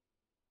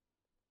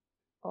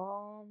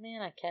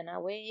and I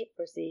cannot wait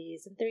for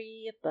season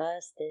 3 of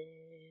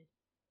Busted.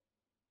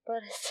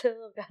 But I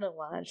still gotta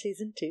watch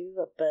season 2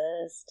 of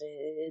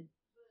Busted.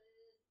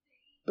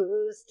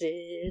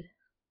 Boosted.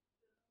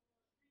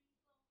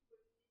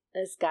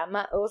 It's got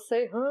my oh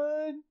say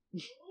hun.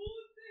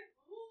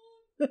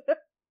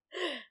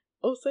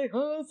 Oh say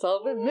hun,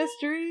 solving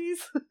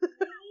mysteries.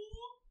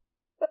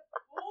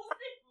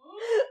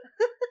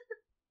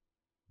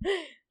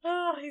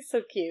 Oh, he's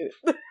so cute.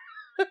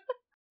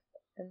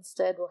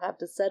 Instead, we'll have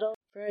to settle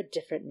for a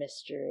different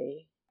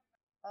mystery.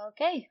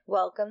 Okay,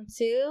 welcome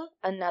to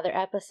another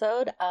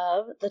episode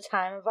of The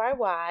Time of Our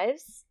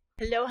Wives.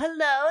 Hello,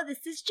 hello,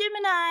 this is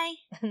Gemini.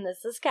 And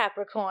this is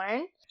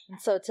Capricorn.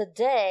 And so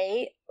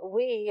today,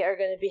 we are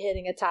going to be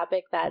hitting a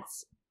topic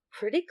that's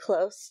pretty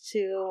close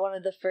to one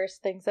of the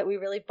first things that we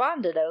really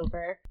bonded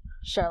over,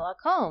 Sherlock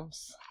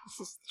Holmes.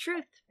 This is the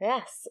truth.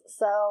 Yes,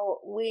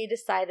 so we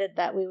decided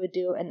that we would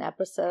do an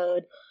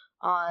episode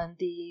on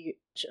the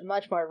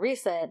much more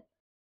recent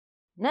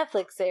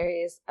Netflix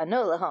series,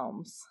 Enola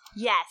Holmes.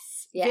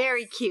 Yes,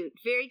 very cute.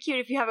 Very cute.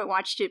 If you haven't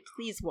watched it,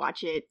 please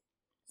watch it.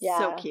 Yeah,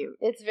 so cute.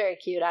 It's very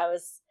cute.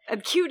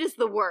 Cute is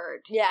the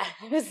word. Yeah,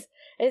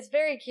 it's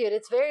very cute.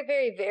 It's very,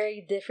 very,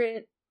 very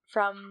different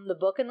from the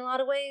book in a lot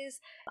of ways.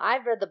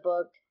 I've read the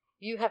book.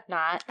 You have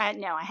not.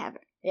 No, I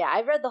haven't. Yeah,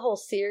 I've read the whole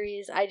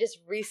series. I just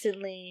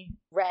recently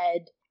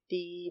read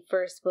the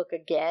first book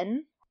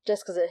again,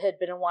 just because it had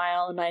been a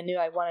while and I knew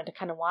I wanted to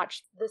kind of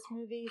watch this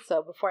movie.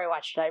 So before I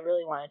watched it, I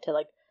really wanted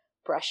to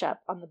brush up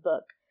on the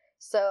book.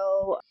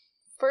 So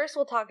first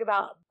we'll talk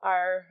about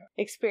our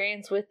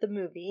experience with the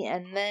movie,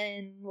 and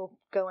then we'll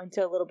go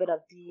into a little bit of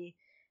the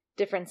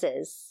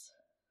differences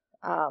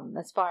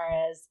as far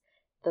as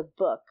the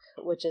book,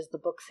 which is the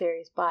book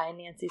series by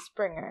Nancy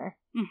Springer.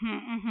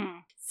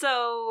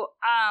 So,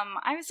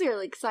 I was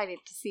really excited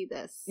to see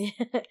this.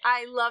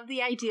 I love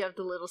the idea of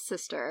the little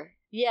sister.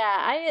 Yeah,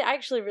 I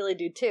actually really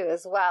do too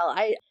as well.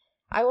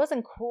 I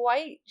wasn't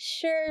quite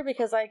sure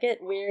because I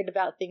get weird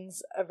about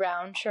things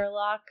around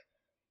Sherlock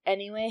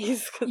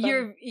anyways.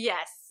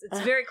 Yes,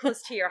 it's very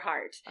close to your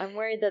heart. I'm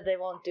worried that they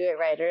won't do it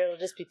right or it'll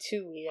just be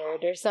too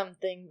weird or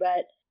something,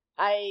 but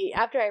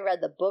after I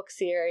read the book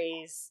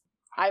series,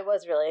 I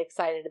was really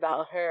excited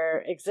about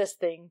her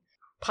existing,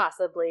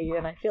 possibly,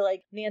 and I feel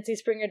like Nancy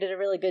Springer did a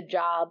really good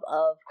job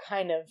of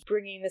kind of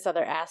bringing this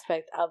other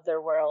aspect of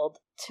their world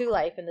to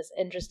life in this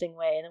interesting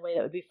way, in a way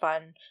that would be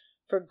fun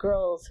for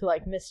girls who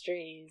like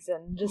mysteries,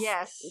 and just,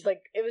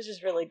 it was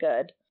just really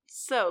good.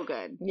 So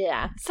good.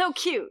 Yeah. So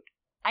cute.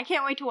 I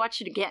can't wait to watch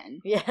it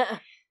again. Yeah.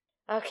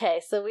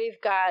 Okay, so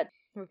we've got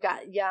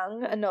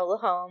young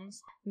Enola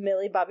Holmes,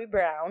 Millie Bobby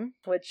Brown,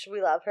 which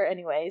we love her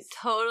anyways.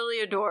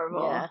 Totally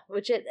adorable. Yeah,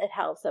 which it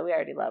helps that we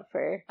already love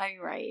her. I'm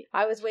right.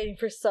 I was waiting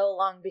for so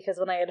long because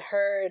when I had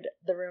heard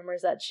the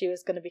rumors that she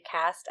was going to be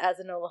cast as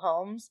Enola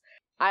Holmes,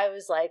 I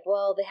was like,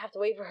 well, they have to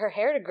wait for her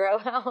hair to grow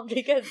out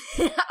because...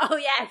 Oh,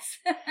 yes.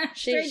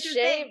 She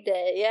shaved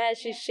it. Yeah,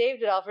 she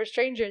shaved it all for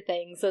Stranger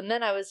Things. And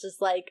then I was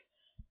just like,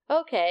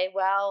 okay,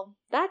 well,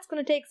 that's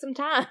going to take some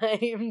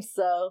time,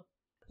 so...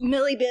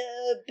 Millie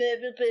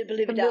Vanilli.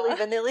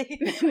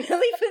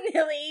 Millie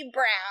Vanilli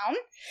Brown.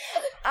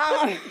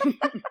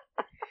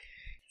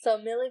 So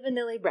Millie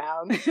Vanilli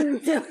Brown.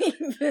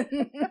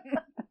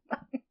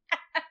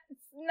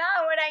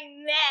 Not what I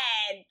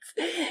meant.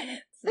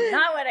 It's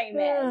not what I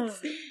meant.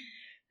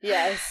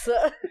 Yes.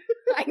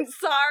 I'm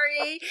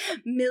sorry,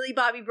 Millie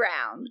Bobby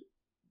Brown.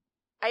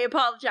 I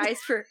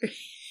apologize for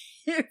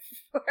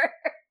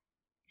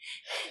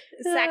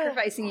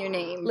sacrificing your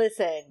name.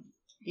 Listen,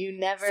 you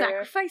never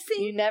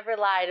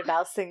lied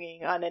about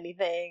singing on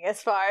anything,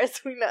 as far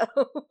as we know.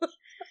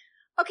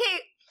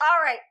 Okay,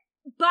 all right,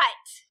 but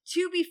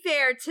to be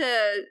fair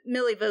to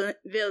Millie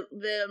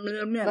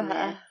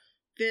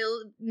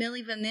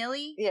Millie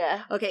Vanilli?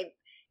 Yeah. Okay.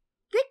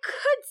 They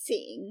could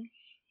sing.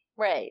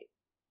 Right.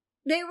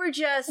 They were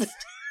just...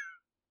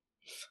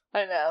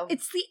 I know.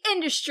 It's the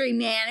industry,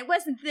 man. It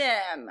wasn't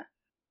them.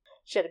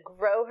 She had to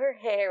grow her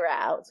hair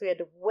out, so we had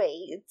to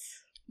wait.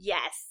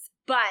 Yes,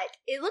 but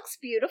it looks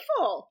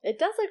beautiful. It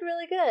does look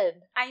really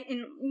good.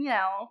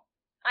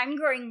 I'm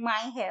growing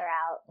my hair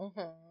out.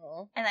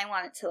 Mm-hmm. And I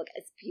want it to look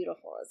as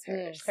beautiful as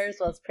hers. Hers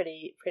was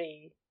pretty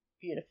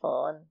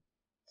beautiful and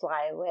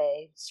fly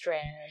away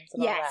strands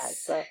and all that.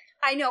 So.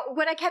 I know.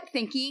 What I kept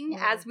thinking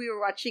as we were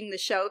watching the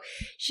show,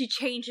 she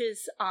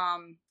changes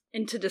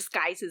into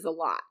disguises a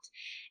lot.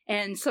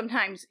 And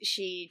sometimes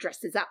she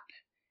dresses up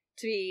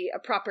to be a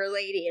proper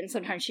lady, and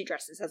sometimes she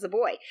dresses as a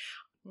boy.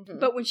 Mm-hmm.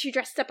 But when she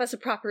dressed up as a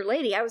proper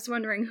lady, I was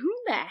wondering, who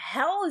the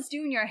hell is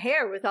doing your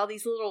hair with all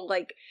these little,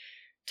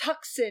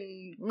 tucks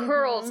and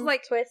curls?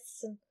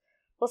 Twists.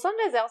 Well,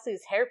 sometimes they also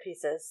use hair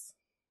pieces.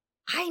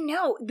 I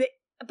know.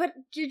 But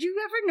did you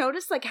ever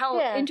notice, how...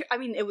 Yeah.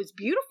 it was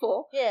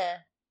beautiful.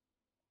 Yeah.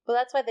 Well,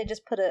 that's why they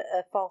just put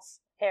a false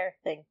hair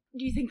thing.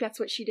 Do you think that's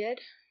what she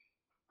did?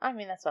 I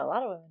mean, that's what a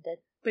lot of women did.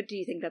 But do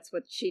you think that's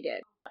what she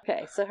did?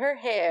 Okay, so her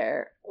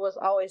hair was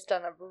always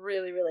done up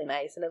really, really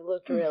nice, and it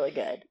looked really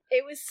good.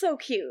 It was so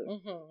cute.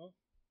 Mm-hmm.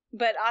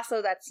 But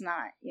also, that's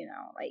not,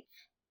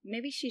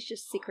 maybe she's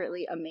just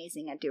secretly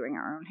amazing at doing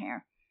her own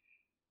hair.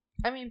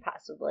 I mean,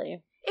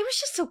 possibly. It was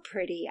just so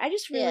pretty. I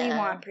just really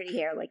want pretty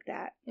hair like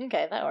that.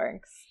 Okay, that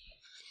works.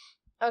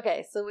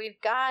 Okay, so we've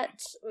got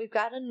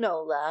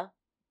Enola,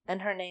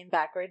 and her name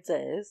backwards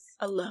is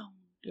Alone.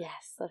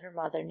 Yes, that her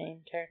mother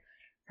named her.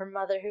 Her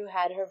mother, who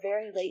had her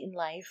very late in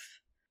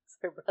life.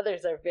 Her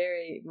brothers are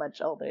very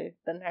much older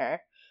than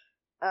her.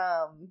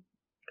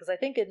 Because I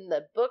think in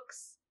the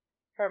books,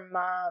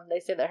 they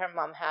say that her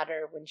mom had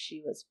her when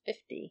she was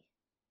 50.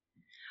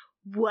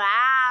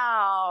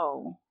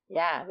 Wow.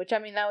 Yeah, which I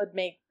mean, that would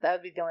be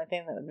the only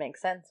thing that would make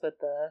sense with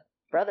the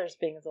brothers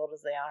being as old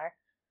as they are.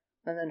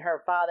 And then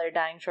her father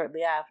dying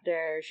shortly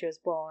after she was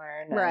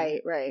born.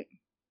 Right.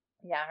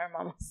 Yeah, her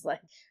mom was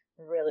like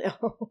really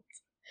old.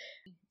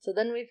 So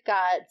then we've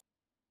got,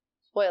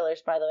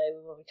 spoilers by the way,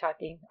 we will be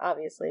talking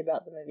obviously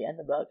about the movie and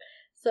the book.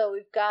 So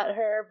we've got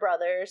her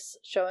brothers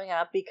showing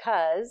up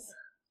because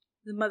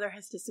the mother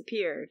has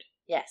disappeared.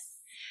 Yes.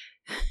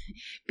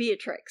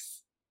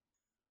 Beatrix.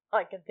 All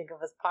I can think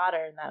of is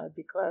Potter, and that would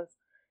be close.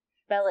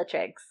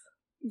 Bellatrix.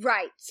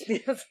 Right.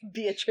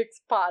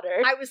 Beatrix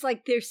Potter. I was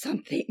like, there's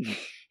something.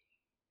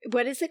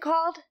 What is it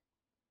called?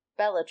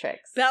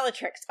 Bellatrix.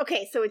 Bellatrix.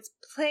 Okay, so it's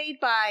played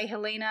by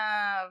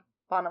Helena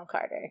Bonham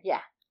Carter.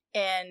 Yeah.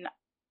 And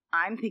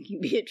I'm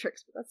thinking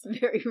Beatrix, but that's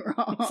very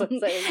wrong. So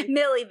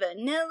Milli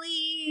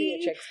Vanilli.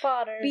 Beatrix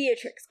Potter.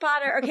 Beatrix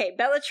Potter. Okay,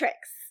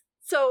 Bellatrix.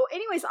 So,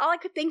 anyways, all I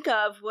could think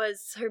of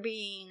was her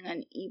being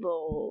an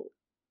evil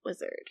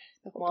wizard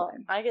the whole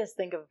time. I just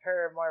think of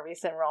her more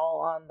recent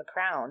role on The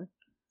Crown.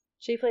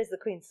 She plays the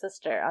Queen's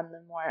sister on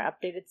the more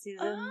updated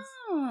seasons.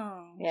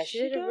 Oh, yeah, she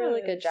did a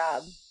really good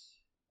job.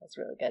 That's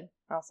really good.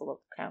 I also love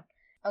The Crown.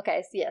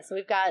 Okay, so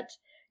we've got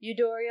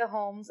Eudoria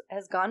Holmes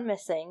has gone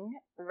missing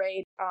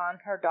right on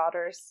her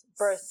daughter's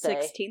birthday.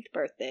 16th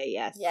birthday,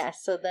 yes.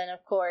 Yes, so then,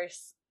 of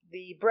course,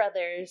 the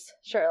brothers,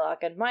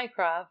 Sherlock and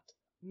Mycroft,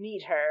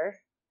 meet her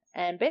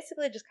and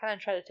basically just kind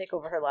of try to take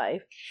over her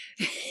life,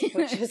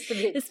 which is to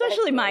be expected.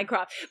 Especially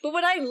Mycroft. But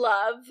what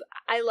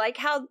I like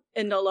how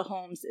Enola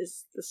Holmes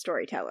is the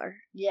storyteller.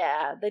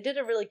 Yeah, they did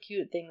a really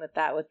cute thing with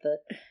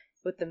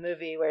the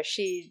movie where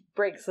she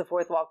breaks the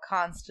fourth wall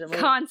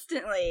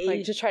constantly.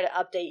 Like, to try to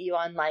update you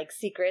on, like,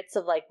 secrets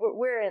of, like,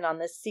 we're in on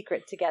this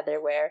secret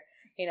together where,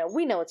 you know,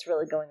 we know what's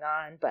really going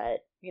on,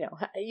 but, you know,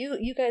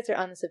 you guys are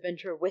on this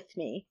adventure with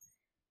me.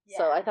 Yeah.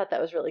 So I thought that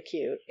was really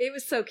cute. It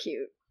was so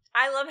cute.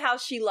 I love how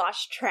she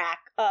lost track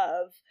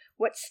of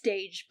what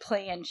stage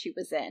plan she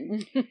was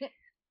in.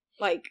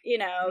 Like, you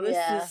know, this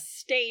is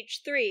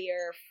stage 3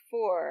 or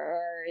 4,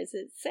 or is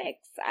it 6?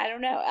 I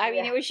don't know. I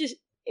mean, it was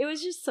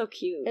just so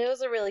cute. It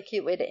was a really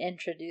cute way to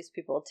introduce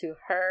people to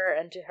her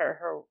and to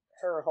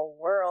her whole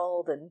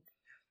world and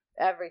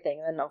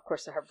everything. And then, of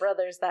course, to her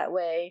brothers that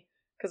way.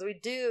 Because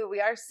we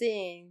are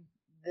seeing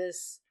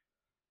this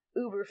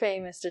uber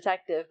famous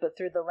detective, but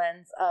through the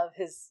lens of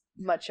his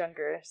much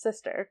younger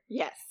sister.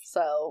 Yes.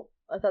 So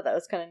I thought that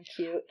was kind of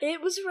cute.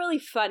 It was really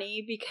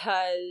funny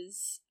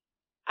because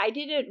I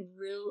didn't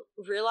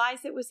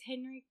realize it was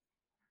Henry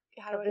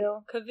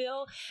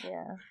Cavill.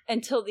 Yeah.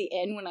 Until the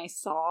end when I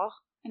saw.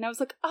 And I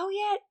was like, oh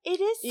yeah, it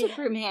is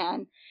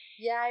Superman.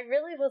 Yeah, I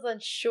really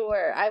wasn't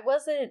sure. I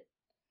wasn't...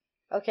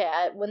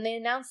 Okay, when they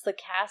announced the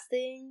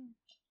casting,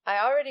 I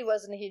already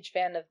wasn't a huge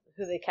fan of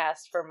who they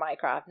cast for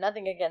Mycroft.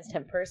 Nothing against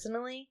him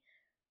personally,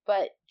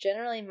 but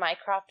generally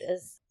Mycroft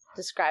is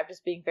described as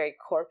being very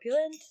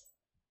corpulent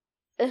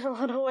in a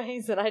lot of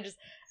ways, and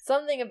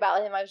something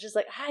about him, I was just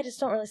like, I just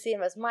don't really see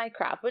him as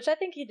Mycroft, which I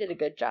think he did a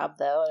good job,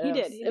 though.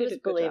 It was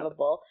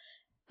believable.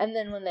 And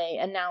then when they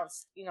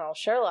announced, you know,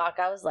 Sherlock,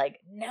 I was like,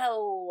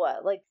 no,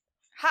 like,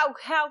 how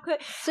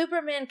could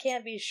Superman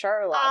can't be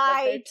Sherlock?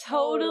 I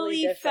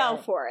totally fell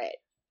for it.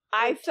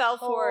 I fell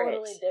for it.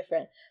 Totally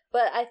different.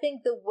 But I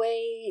think the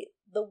way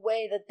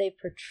that they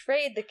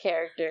portrayed the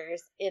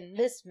characters in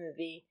this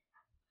movie,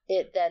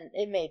 it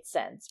made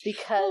sense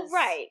because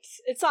right.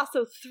 It's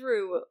also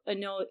through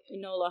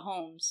Enola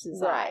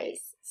Holmes'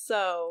 eyes.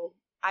 So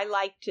I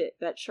liked it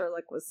that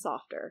Sherlock was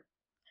softer.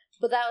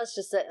 But that was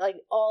just it. Like,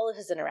 all of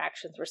his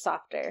interactions were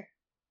softer.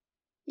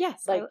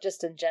 Yes. Like,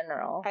 just in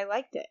general. I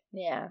liked it.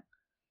 Yeah.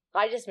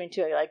 I just mean,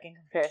 too, like, in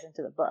comparison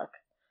to the book.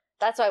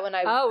 That's why when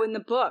I... Oh, in the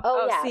book.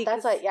 Oh, yeah. See,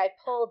 that's why, I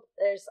pulled...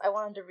 I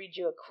wanted to read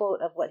you a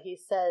quote of what he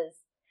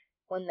says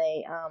when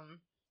they,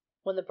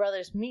 when the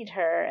brothers meet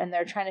her and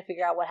they're trying to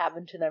figure out what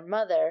happened to their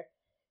mother.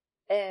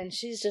 And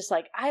she's just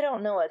like, I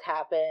don't know what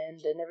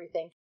happened and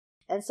everything.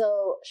 And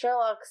so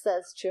Sherlock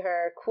says to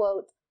her,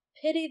 quote,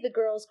 "Pity the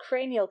girl's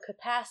cranial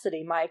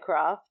capacity,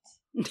 Mycroft."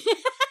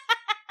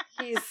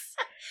 He's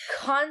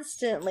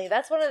constantly...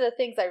 That's one of the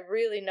things I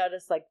really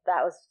noticed, like,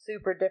 that was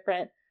super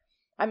different.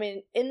 I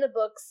mean, in the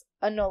books,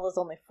 Enola's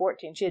only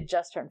 14. She had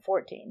just turned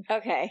 14.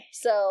 Okay.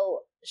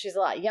 So she's a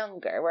lot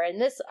younger. Where in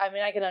this, I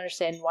mean, I can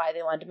understand why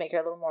they wanted to make her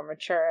a little more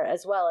mature,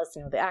 as well as,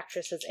 you know, the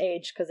actress's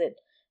age, because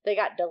they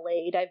got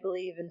delayed, I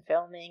believe, in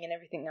filming and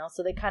everything else.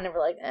 So they kind of were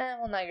like,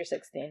 well, now you're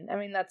 16. I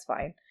mean, that's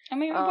fine. I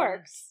mean, it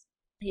works.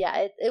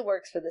 Yeah, it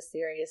works for this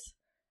series.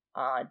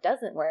 It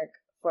doesn't work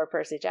for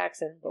Percy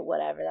Jackson, but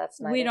whatever. That's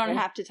not. We don't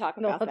have to talk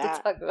about that.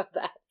 To talk about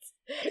that.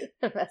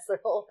 Mess the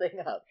whole thing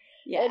up.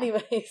 Yeah.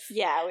 Anyways.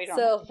 Yeah, we don't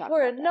so have to talk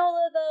for about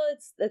Enola,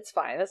 though, it's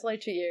fine. That's only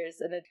 2 years,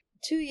 and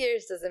 2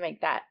 years doesn't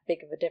make that big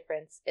of a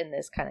difference in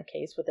this kind of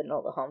case with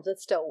Enola Holmes. It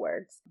still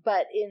works.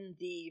 But in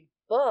the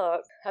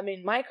book, I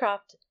mean,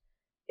 Mycroft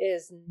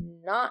is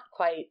not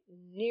quite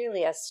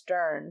nearly as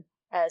stern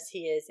as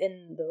he is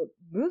in the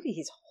movie.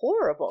 He's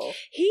horrible.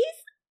 He's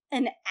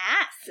an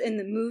ass in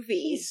the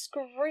movie. He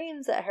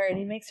screams at her and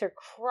he makes her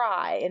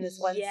cry in this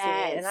one scene.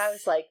 And I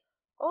was like,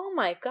 oh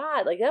my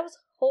god, like that was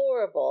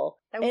horrible.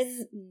 That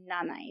was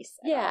not nice.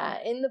 Yeah,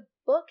 in the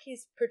book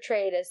he's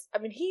portrayed as, I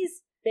mean,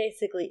 he's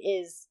basically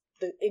is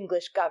the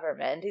English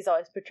government. He's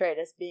always portrayed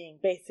as being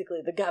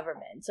basically the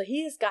government. So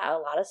he's got a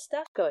lot of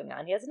stuff going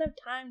on. He doesn't have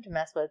time to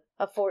mess with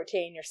a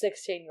 14 or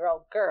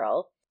 16-year-old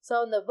girl.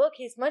 So in the book,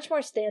 he's much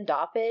more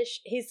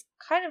standoffish. He's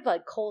kind of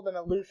like cold and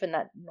aloof in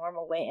that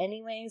normal way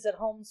anyways that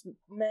Holmes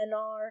men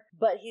are.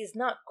 But he's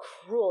not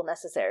cruel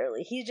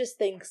necessarily. He just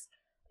thinks,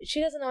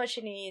 she doesn't know what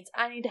she needs.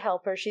 I need to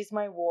help her. She's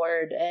my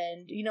ward.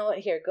 And you know what?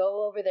 Here,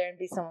 go over there and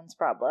be someone's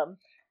problem.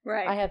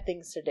 Right. I have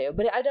things to do.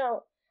 But I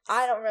don't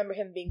remember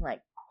him being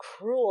like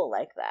cruel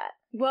like that.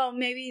 Well,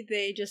 maybe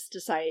they just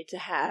decided to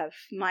have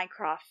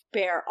Mycroft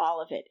bear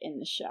all of it in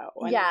the show.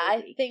 Yeah,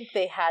 I think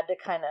they had to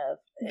kind of...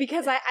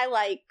 Because I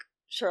like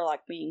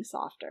Sherlock being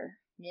softer.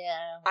 Yeah.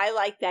 I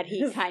like that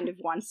he kind of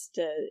wants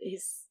to...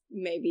 He's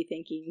maybe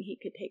thinking he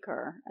could take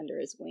her under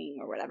his wing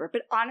or whatever.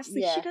 But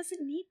honestly, she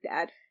doesn't need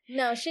that.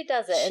 No, she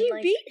doesn't. She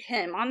beat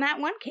him on that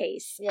one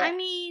case. Yeah. I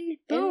mean,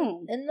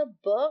 boom. In the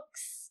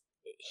books,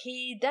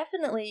 he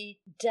definitely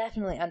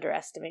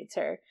underestimates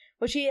her,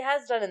 which he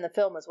has done in the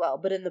film as well,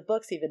 but in the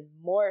books even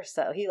more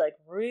so. He like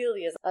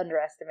really is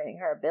underestimating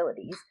her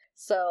abilities.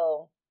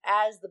 So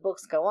as the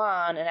books go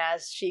on and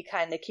as she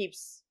kind of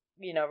keeps,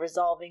 you know,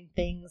 resolving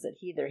things that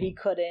either he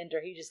couldn't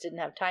or he just didn't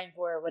have time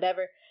for or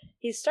whatever,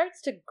 he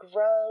starts to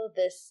grow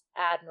this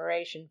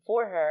admiration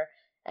for her.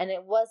 And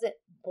it wasn't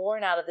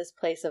born out of this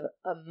place of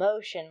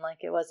emotion like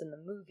it was in the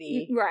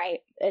movie. Right.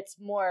 It's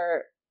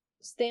more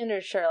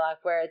standard Sherlock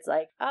where it's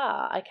like,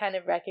 I kind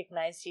of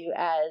recognize you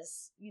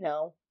as, you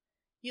know,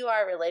 you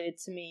are related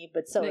to me,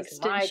 but so is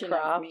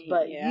Mycroft,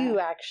 but you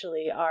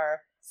actually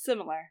are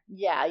similar.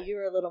 Yeah,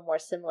 you're a little more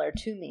similar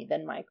to me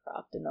than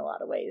Mycroft in a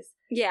lot of ways.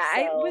 Yeah,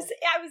 so,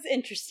 I was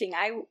interesting.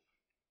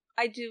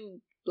 I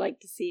do like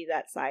to see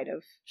that side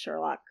of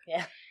Sherlock.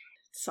 Yeah.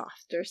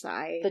 Softer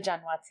side. The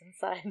John Watson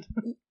side.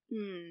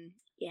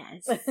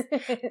 Yes.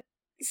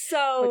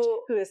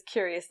 So, who is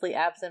curiously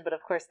absent, but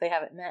of course they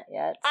haven't met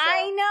yet. So.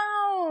 I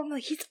know. I'm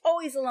like, he's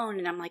always alone,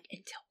 and I'm like,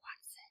 until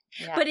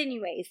Watson. Yeah. But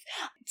anyways,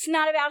 it's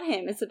not about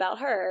him. It's about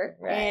her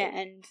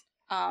and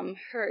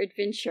her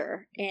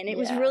adventure, and it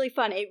was really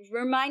fun. It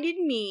reminded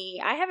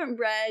me. I haven't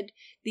read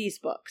these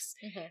books,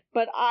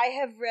 but I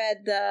have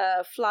read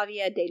the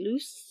Flavia de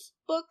Luce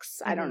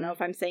books. I don't know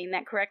if I'm saying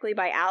that correctly,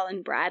 by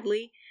Alan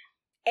Bradley,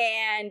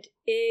 and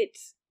it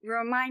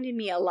reminded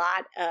me a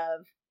lot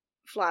of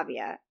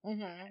Flavia.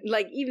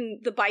 Like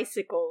even the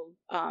bicycle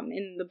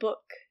in the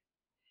book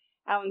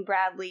Alan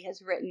Bradley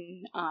has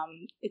written,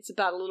 it's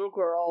about a little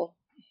girl.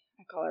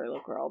 I call her a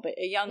little girl, but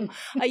a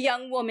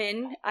young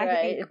woman. I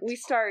think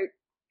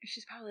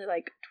she's probably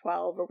like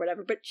 12 or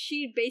whatever, but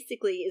she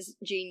basically is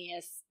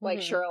genius,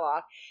 like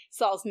Sherlock,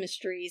 solves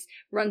mysteries,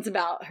 runs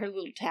about her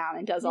little town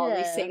and does all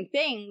these same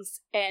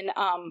things. And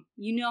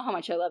you know how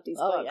much I love these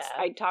books.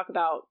 I talk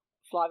about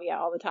Flavia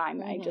all the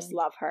time. I just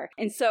love her.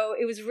 And so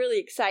it was really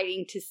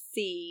exciting to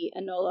see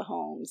Enola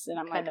Holmes, and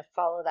I'm kind of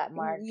follow that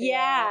mark.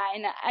 Yeah,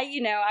 and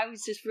I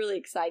was just really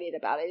excited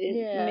about it.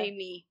 It made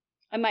me,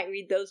 I might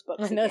read those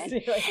books again.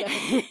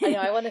 I know,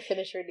 I want to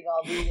finish reading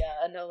all the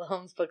Enola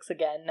Holmes books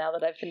again now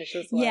that I've finished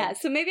this one. Yeah,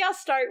 so maybe I'll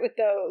start with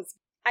those.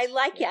 I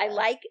like it. I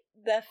like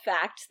the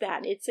fact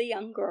that it's a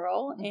young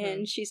girl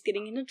and she's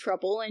getting into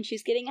trouble and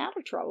she's getting out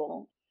of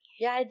trouble.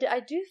 Yeah, I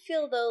do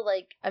feel though,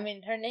 like, I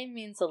mean, her name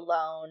means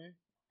alone.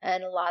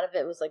 And a lot of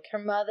it was like her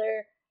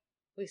mother,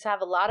 we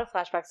have a lot of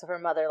flashbacks of her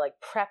mother like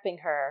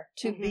prepping her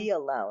to be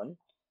alone.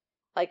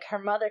 Like her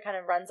mother kind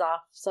of runs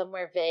off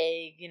somewhere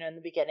vague, you know, in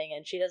the beginning,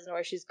 and she doesn't know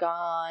where she's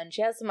gone.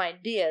 She has some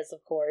ideas,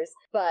 of course,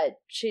 but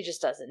she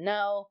just doesn't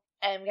know.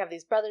 And we have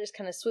these brothers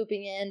kind of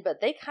swooping in,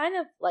 but they kind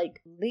of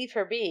like leave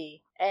her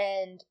be.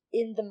 And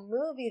in the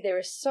movie, there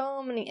were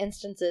so many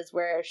instances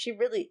where she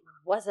really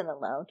wasn't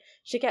alone.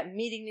 She kept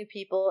meeting new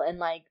people and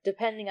like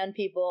depending on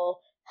people,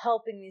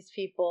 helping these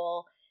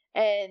people.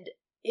 And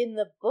in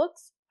the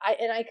books,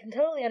 I can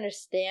totally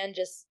understand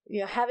just, you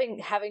know,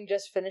 having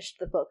just finished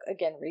the book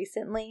again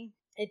recently,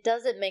 it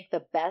doesn't make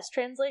the best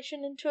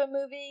translation into a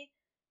movie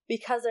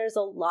because there's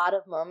a lot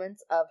of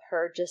moments of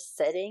her just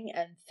sitting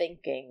and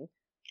thinking.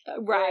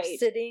 Right. Or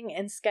sitting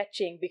and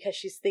sketching because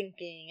she's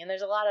thinking. And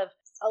there's a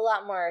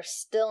lot more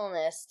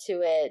stillness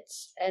to it.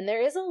 And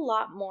there is a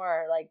lot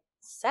more, like,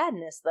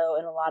 sadness, though,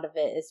 in a lot of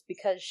it. Is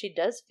because she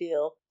does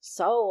feel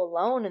so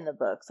alone in the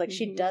books. Like,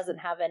 she doesn't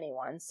have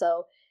anyone.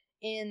 So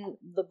in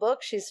the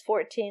book, she's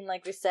 14,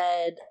 like we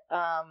said,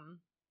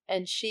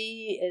 and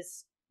she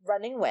is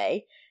running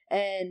away,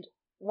 And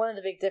one of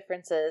the big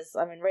differences,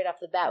 I mean, right off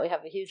the bat, we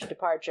have a huge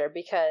departure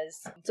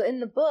because, so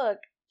in the book,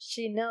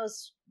 she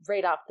knows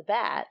right off the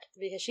bat,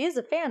 because she is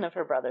a fan of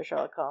her brother,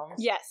 Sherlock Holmes.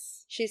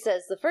 Yes. She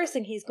says the first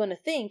thing he's going to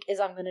think is,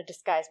 I'm going to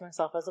disguise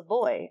myself as a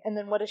boy. And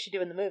then what does she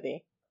do in the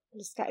movie?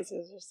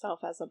 Disguises herself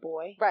as a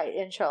boy. Right,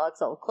 in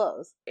Sherlock's old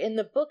clothes. In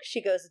the book,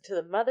 she goes into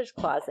the mother's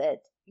closet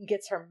and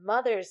gets her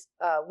mother's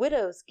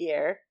widow's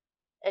gear,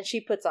 and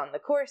she puts on the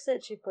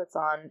corset, she puts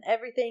on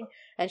everything,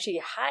 and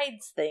she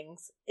hides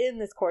things in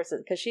this corset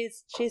because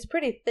she's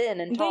pretty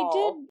thin and tall. They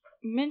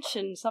did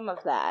mention some of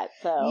that,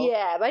 though.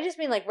 Yeah, but I just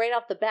mean, like, right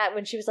off the bat,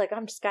 when she was like,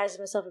 I'm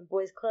disguising myself in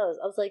boys' clothes,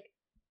 I was like,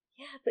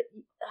 yeah, but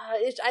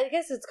I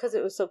guess it's because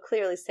it was so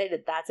clearly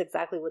stated that's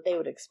exactly what they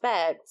would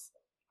expect.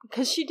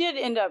 Because she did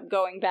end up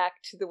going back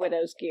to the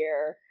widow's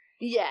gear.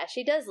 Yeah,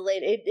 she does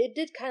later. It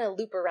did kind of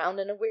loop around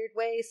in a weird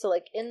way. So,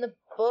 like, in the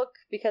book,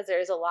 because there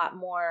is a lot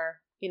more,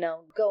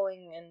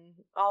 going and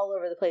all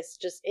over the place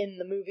just in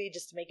the movie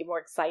just to make it more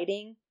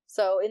exciting.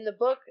 So, in the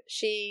book,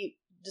 she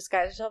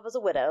disguises herself as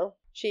a widow.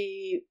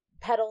 She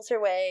pedals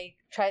her way,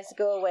 tries to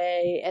go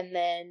away, and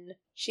then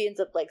she ends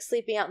up, like,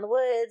 sleeping out in the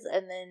woods,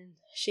 and then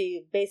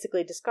she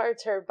basically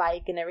discards her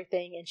bike and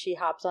everything, and she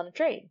hops on a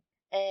train.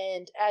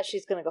 And as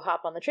she's going to go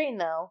hop on the train,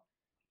 though,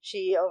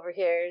 she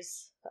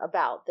overhears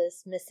about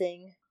this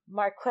missing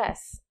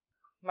Marquise.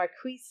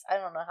 I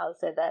don't know how to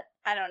say that.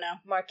 I don't know.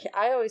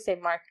 I always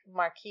say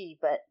Marquis,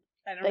 but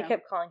I don't they know.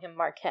 kept calling him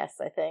Marquess,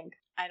 I think.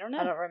 I don't know.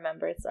 I don't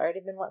remember. It's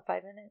already been,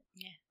 5 minutes?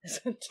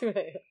 Yeah.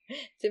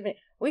 Too many.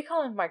 We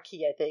call him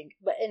Marquis, I think.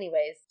 But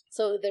anyways,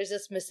 so there's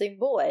this missing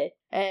boy.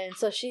 And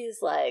so she's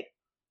like,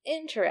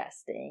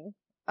 interesting.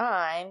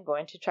 I'm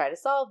going to try to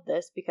solve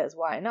this because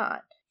why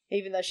not?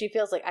 Even though she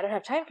feels like, I don't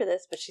have time for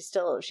this, but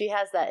she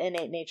has that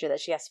innate nature that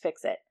she has to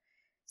fix it.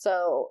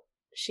 So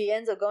she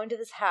ends up going to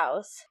this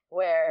house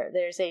where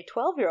there's a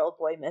 12-year-old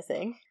boy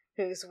missing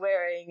who's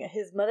wearing,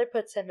 his mother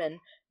puts him in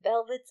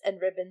velvets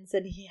and ribbons,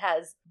 and he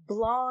has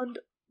blonde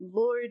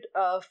Lord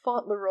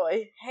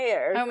Fauntleroy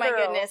hair. Oh my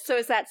goodness. So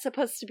is that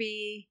supposed to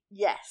be?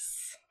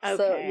 Yes.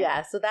 Okay.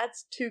 So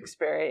that's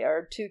Tewksbury,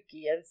 or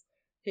Tukey as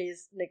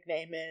his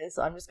nickname is.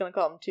 I'm just going to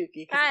call him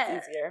Tukey because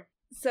it's easier.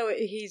 So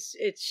he's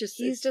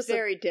just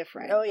very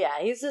different. Oh yeah,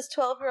 he's this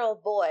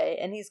 12-year-old boy,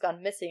 and he's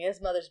gone missing. His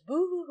mother's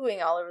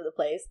boo-hooing all over the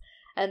place,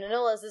 and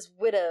Enola's this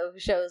widow who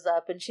shows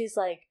up, and she's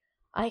like,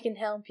 I can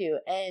help you.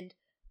 And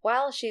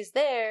while she's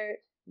there,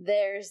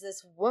 there's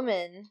this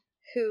woman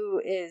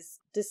who is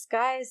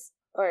disguised,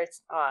 or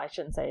I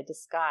shouldn't say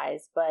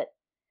disguise, but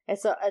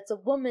it's a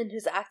woman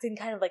who's acting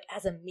kind of like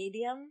as a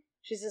medium.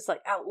 She's this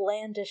like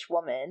outlandish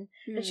woman,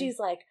 and she's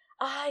like,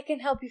 I can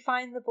help you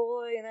find the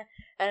boy,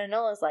 and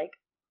Enola's like,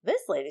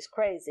 this lady's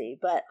crazy,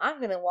 but I'm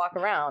going to walk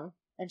around.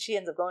 And she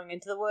ends up going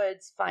into the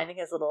woods, finding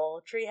his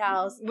little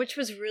treehouse. Which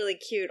was really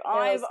cute.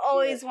 I've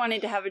always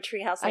wanted to have a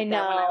treehouse like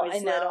that when I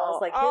was little. I was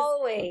like,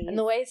 always. And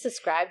the way it's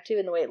described to,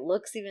 and the way it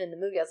looks even in the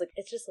movie, I was like,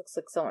 it just looks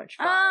like so much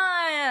fun.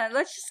 Yeah,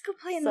 let's just go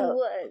play in the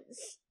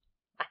woods.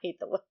 I hate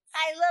the woods.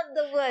 I love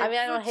the woods. I mean,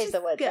 I don't hate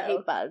the woods. Go. I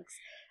hate bugs.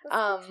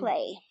 Let's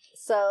play.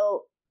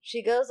 So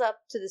she goes up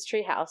to this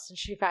treehouse, and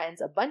she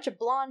finds a bunch of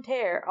blonde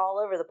hair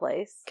all over the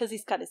place. Because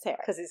he's cut his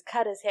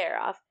hair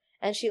off.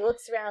 And she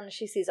looks around and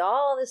she sees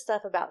all this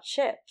stuff about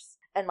ships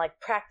and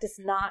like practice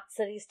knots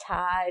that he's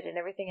tied and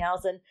everything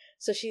else. And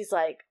so she's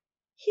like,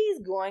 he's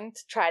going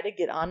to try to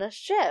get on a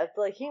ship.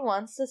 Like, he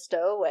wants to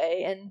stow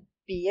away and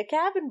be a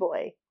cabin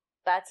boy.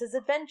 That's his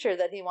adventure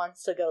that he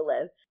wants to go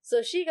live.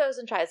 So she goes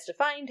and tries to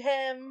find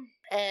him.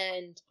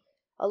 And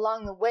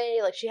along the way,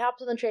 like, she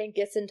hops on the train,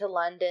 gets into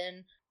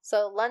London.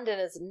 So London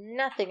is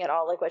nothing at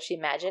all like what she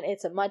imagined.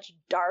 It's a much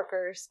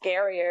darker,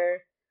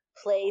 scarier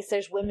place.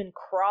 There's women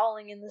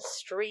crawling in the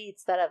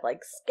streets that have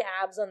like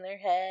scabs on their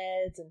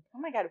heads, and oh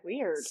my god,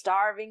 weird,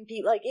 starving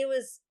people. Like, it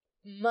was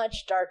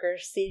much darker,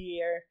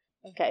 seedier.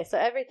 Okay, so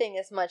everything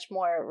is much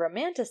more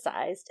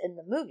romanticized in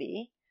the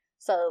movie.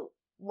 So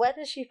what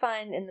does she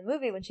find in the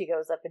movie when she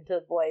goes up into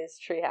the boy's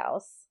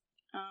treehouse?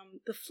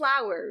 The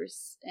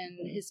flowers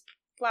and his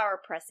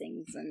flower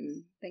pressings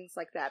and things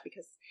like that,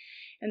 because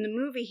in the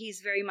movie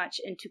he's very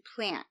much into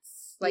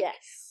plants. Like,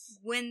 yes.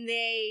 When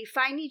they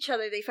find each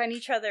other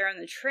on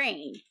the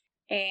train,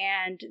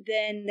 and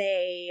then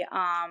they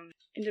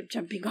end up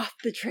jumping off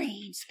the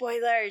train,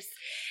 spoilers,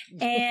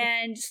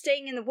 and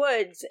staying in the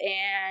woods,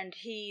 and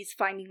he's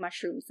finding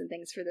mushrooms and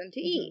things for them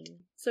to eat.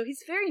 So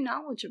he's very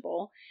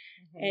knowledgeable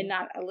and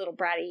not a little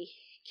bratty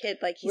kid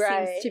like he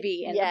seems to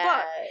be in the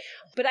book.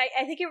 But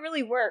I think it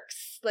really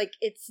works. Like,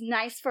 it's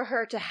nice for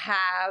her to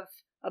have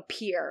a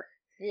peer.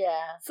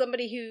 Yeah.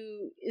 Somebody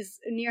who is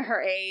near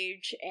her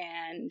age,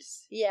 and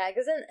yeah,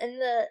 because in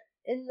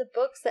the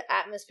books, the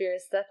atmosphere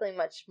is definitely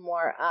much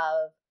more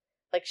of,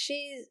 like,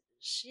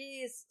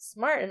 she's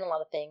smart in a lot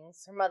of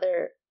things. Her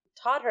mother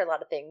taught her a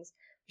lot of things.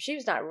 she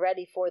was not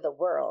ready for the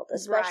world,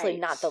 especially Right.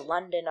 not the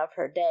London of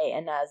her day,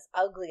 and as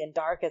ugly and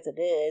dark as it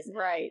is.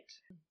 Right.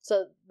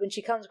 So when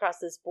she comes across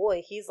this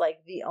boy, he's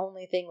like the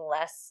only thing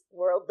less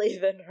worldly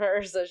than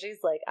her. So she's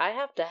like, I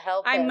have to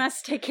help him. I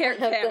must take care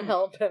of I have to him.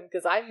 help him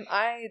because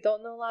I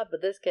don't know a lot,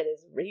 but this kid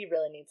he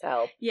really needs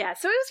help. Yeah,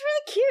 so it was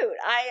really cute.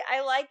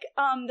 I like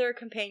their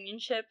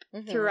companionship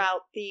Mhm.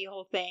 throughout the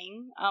whole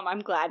thing. I'm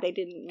glad they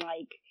didn't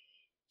like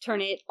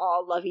turn it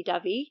all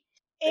lovey-dovey.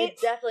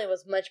 It definitely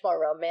was much more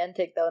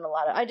romantic though in a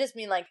lot of. I just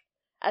mean like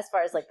as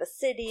far as like the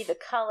city, the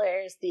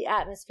colors, the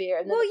atmosphere,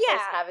 and then Well, of course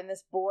yeah. having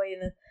this boy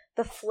and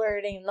the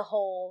flirting, and the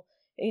whole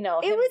It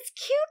him- was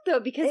cute though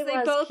because It they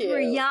was both were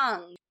cute.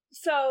 young.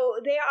 So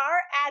they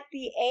are at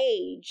the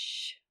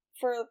age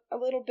for a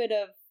little bit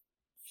of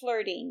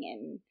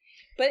flirting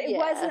but it Yeah.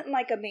 wasn't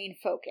like a main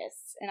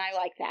focus, and I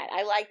like that.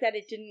 I like that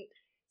it didn't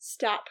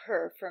stop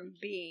her from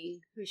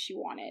being who she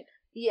wanted.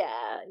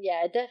 Yeah,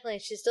 definitely.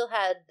 She still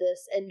had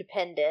this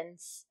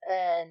independence,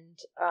 and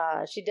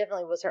she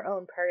definitely was her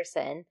own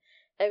person.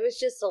 It was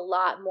just a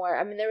lot more.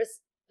 I mean, there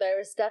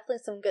was definitely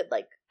some good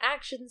like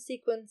action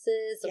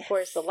sequences. Of Yes.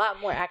 course, a lot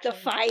more action. The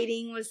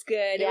fighting was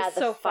good. Yeah, it was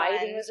the so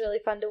fighting fun. was really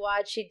fun to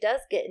watch. She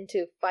does get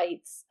into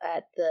fights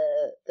at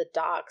the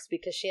docks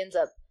because she ends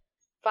up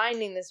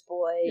finding this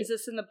boy. Is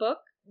this in the book?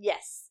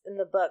 Yes, in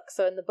the book.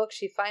 So in the book,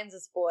 she finds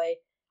this boy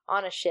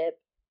on a ship,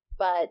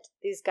 but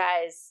these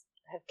guys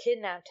have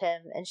kidnapped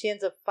him, and she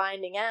ends up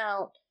finding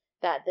out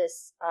that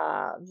this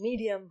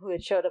medium who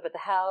had showed up at the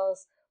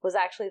house was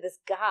actually this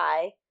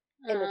guy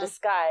in a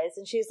disguise,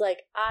 and she's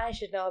like, I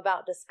should know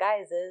about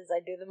disguises. I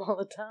do them all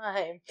the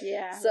time.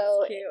 Yeah.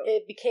 So that's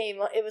cute.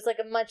 it was like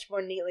a much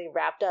more neatly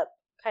wrapped up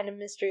kind of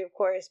mystery, of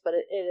course, but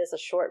it is a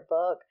short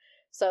book.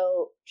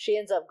 So she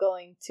ends up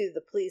going to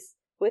the police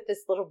with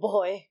this little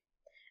boy,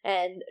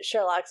 and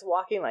Sherlock's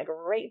walking like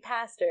right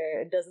past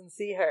her and doesn't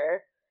see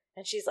her,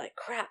 and she's like,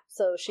 crap.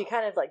 So she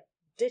kind of like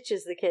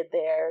ditches the kid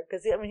there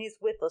because he's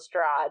with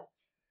Lestrade,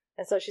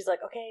 and so she's like,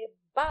 okay,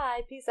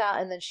 bye, peace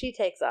out, and then she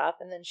takes off,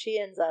 and then she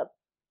ends up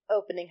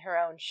opening her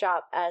own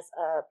shop as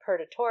a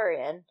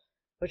Purgatorian,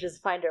 which is a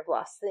finder of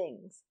lost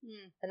things.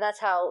 And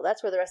that's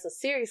where the rest of the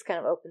series kind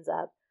of opens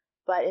up.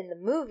 But in the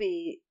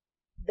movie,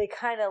 they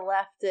kind of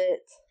left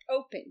it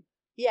Open.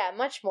 yeah,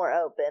 much more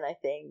open, I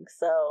think.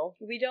 So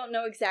We don't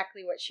know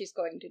exactly what she's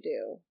going to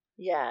do.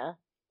 yeah.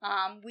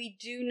 We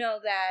do know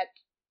that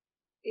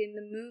in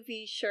the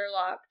movie,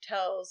 Sherlock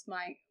tells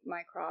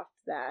Mycroft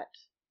that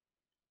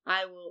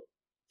I will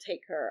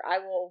take her. I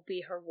will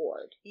be her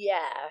ward.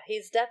 Yeah,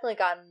 he's definitely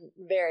gotten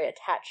very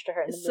attached to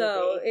her in the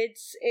So movie.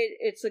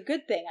 it's a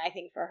good thing, I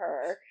think, for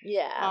her.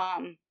 Yeah.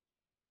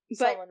 But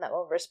Someone that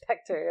will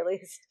respect her at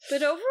least.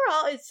 but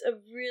overall, it's a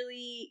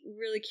really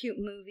really cute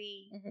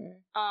movie.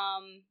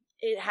 Mm-hmm.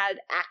 It had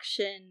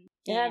action.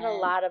 It had a and-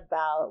 lot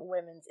about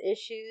women's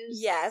issues.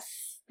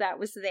 Yes, that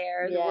was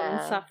there. The Yeah.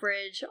 women's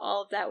suffrage,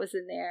 all of that was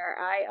in there.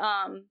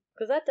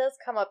 Because that does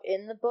come up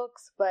in the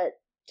books, but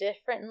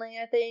differently,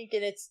 I think.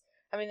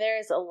 And there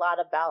is a lot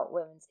about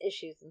women's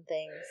issues and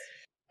things.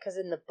 Because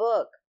in the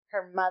book,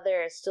 her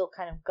mother is still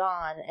kind of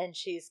gone, and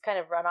she's kind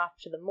of run off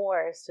to the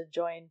moors to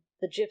join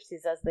the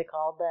gypsies, as they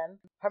called them.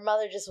 Her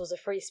mother just was a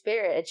free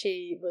spirit, and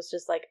she was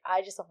just like,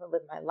 I just want to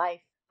live my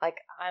life. Like,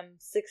 I'm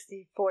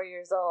 64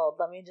 years old.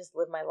 Let me just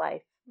live my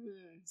life.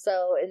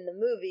 So in the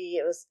movie,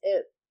 it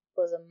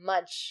was a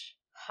much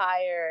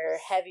higher,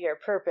 heavier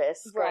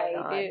purpose going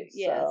on.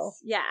 Yes. So,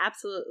 Yeah,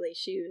 absolutely.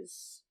 She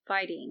was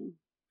fighting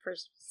for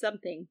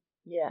something.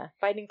 yeah,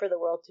 fighting for the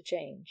world to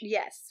change.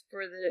 Yes,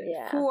 for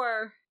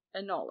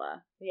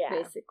Enola, Yeah.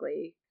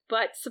 basically.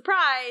 But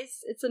surprise,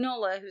 it's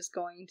Enola who's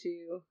going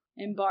to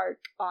embark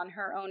on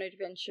her own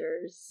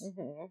adventures.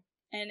 Mm-hmm.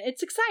 And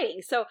it's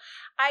exciting. So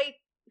I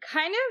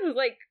kind of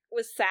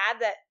was sad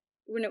that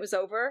when it was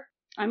over.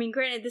 I mean,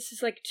 granted, this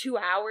is 2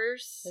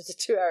 hours. It's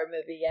a 2-hour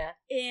movie, yeah.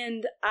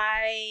 And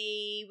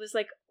I was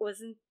like,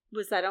 was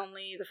that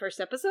only the first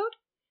episode?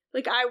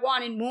 I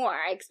wanted more.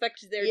 I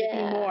expected there to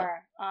be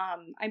more.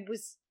 I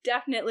was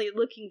definitely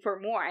looking for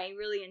more. I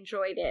really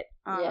enjoyed it.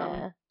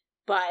 Yeah.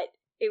 But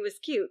it was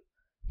cute.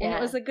 And Yeah.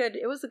 it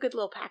was a good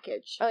little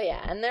package. Oh,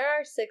 yeah. And there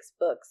are 6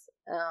 books.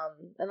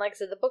 And like I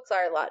said, the books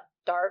are a lot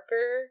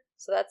darker,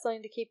 so that's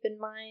something to keep in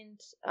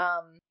mind.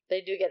 They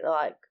do get a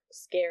lot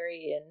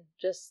scary, and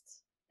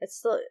just, it's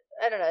still,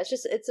 I don't know,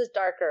 it's a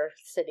darker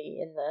city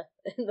in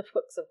the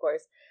books, of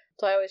course.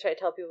 So I always try to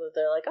tell people,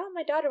 they're like, oh,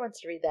 my daughter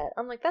wants to read that.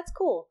 I'm like, that's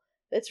cool.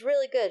 It's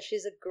really good.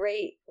 She's a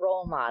great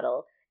role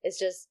model. It's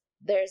just,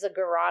 there's a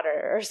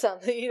garroter or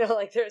something,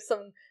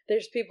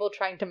 there's people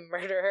trying to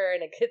murder her,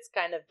 and it gets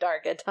kind of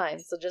dark at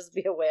times, so just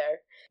be aware.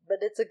 But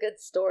it's a good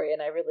story,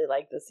 and I really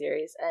like the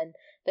series. And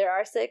there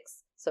are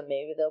 6, so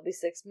maybe there'll be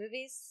 6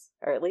 movies,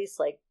 or at least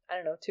 2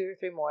 or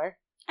 3 more.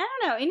 I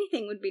don't know.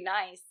 Anything would be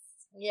nice.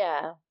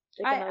 Yeah.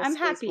 They can always I'm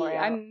squeeze happy. more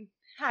out. I'm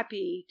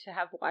happy to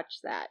have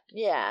watched that.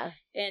 Yeah.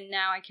 And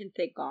now I can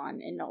think on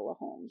Enola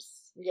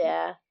Holmes.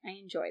 Yeah. I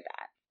enjoy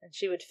that. And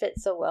she would fit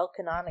so well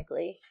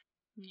canonically.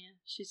 Yeah,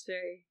 she's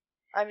very...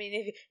 I mean,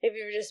 if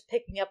you were just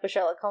picking up a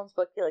Sherlock Holmes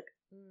book, you're like,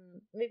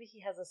 maybe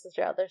he has a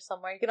sister out there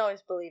somewhere. You can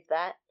always believe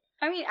that.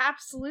 I mean,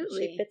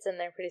 absolutely. She fits in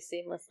there pretty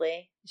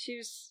seamlessly.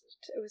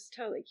 It was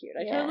totally cute.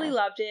 I totally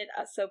loved it.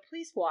 So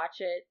please watch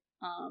it.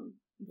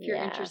 If you're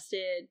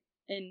interested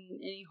in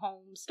any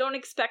homes, don't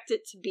expect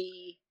it to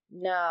be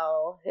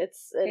it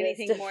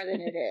anything more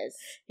than it is.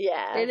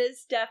 Yeah. It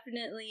is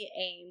definitely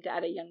aimed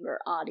at a younger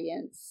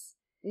audience.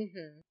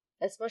 Mm-hmm.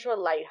 It's much more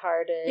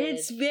lighthearted.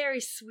 It's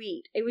very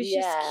sweet. It was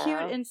just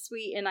cute and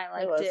sweet, and I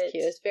liked it. It was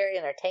cute. It was very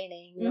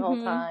entertaining the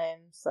whole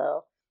time.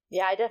 So,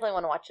 yeah, I definitely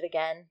want to watch it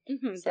again.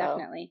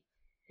 Definitely.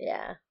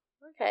 Yeah.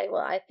 Okay,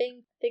 well, I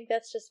think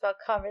that's just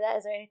about cover that.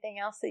 Is there anything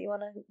else that you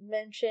want to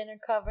mention or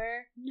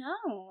cover?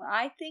 No,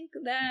 I think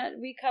that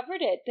we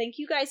covered it. Thank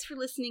you guys for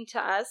listening to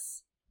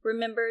us.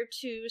 Remember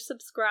to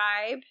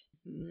subscribe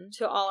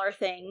to all our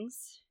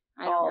things.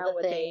 I don't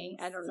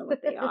know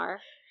what they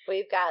are.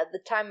 We've got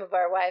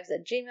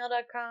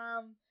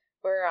theTimeOfOurWives@gmail.com.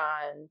 We're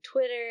on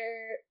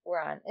Twitter.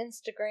 We're on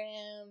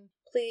Instagram.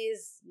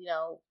 Please,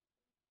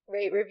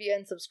 rate, review,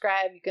 and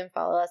subscribe. You can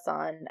follow us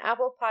on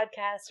Apple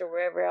Podcasts or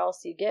wherever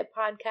else you get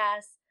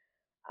podcasts.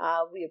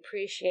 We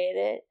appreciate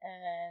it.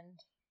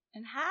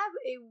 And have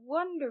a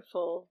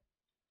wonderful,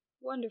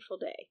 wonderful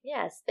day.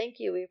 Yes, thank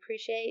you. We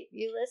appreciate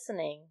you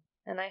listening.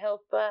 And I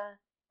hope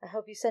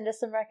you send us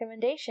some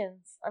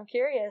recommendations. I'm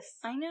curious.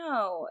 I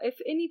know. If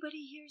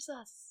anybody hears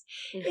us.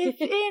 If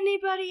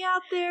anybody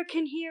out there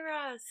can hear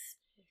us.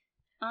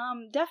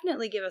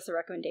 Definitely give us a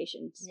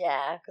recommendation.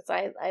 Yeah, because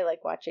I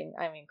like watching.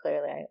 I mean,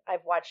 clearly,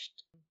 I've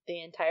watched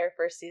the entire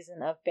first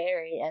season of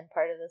Barry and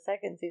part of the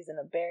second season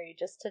of Barry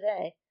just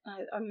today.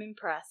 I'm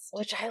impressed.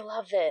 Which I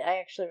love it. I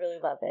actually really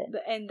love it.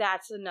 And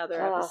that's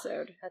another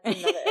episode.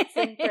 It's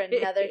in for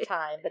another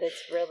time, but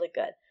it's really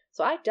good.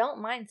 So I don't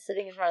mind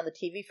sitting in front of the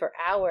TV for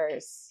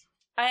hours.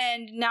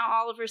 And now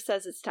Oliver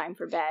says it's time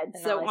for bed.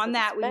 And so on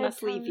that, we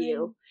must leave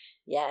you.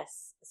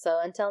 Yes. So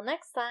until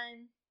next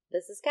time,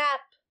 this is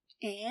Cap.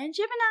 And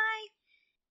Gemini.